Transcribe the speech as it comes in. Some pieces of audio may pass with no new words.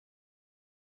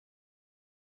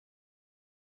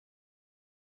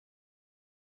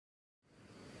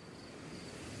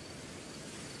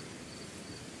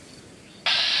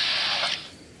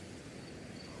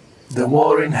The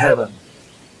war in heaven,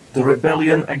 the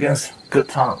rebellion against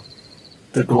Catan,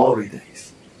 the glory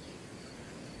days.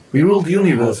 We ruled the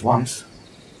universe once,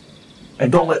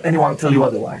 and don't let anyone tell you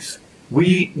otherwise.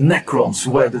 We Necrons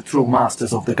were the true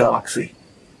masters of the galaxy.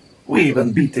 We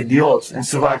even beaten the odds and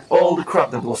survived all the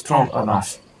crap that was thrown on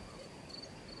us.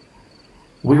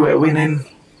 We were winning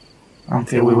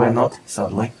until we were not,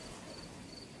 sadly.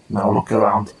 Now look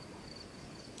around.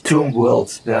 Tomb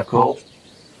worlds, they are called.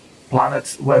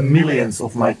 Planets where millions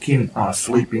of my kin are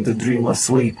sleeping the dreamless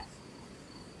sleep.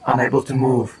 Unable to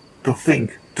move, to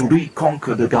think, to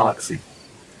reconquer the galaxy.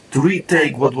 To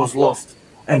retake what was lost,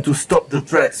 and to stop the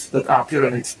threats that are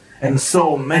tyrannids and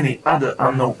so many other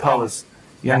unknown powers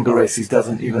younger races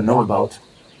doesn't even know about.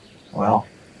 Well,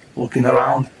 looking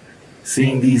around,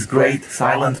 seeing these great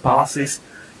silent palaces,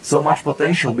 so much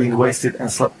potential being wasted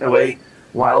and swept away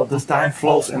while the time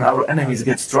flows and our enemies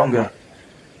get stronger.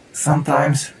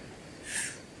 Sometimes,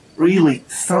 really,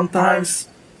 sometimes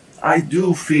I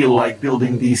do feel like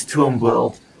building these tomb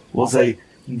worlds was a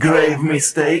grave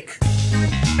mistake.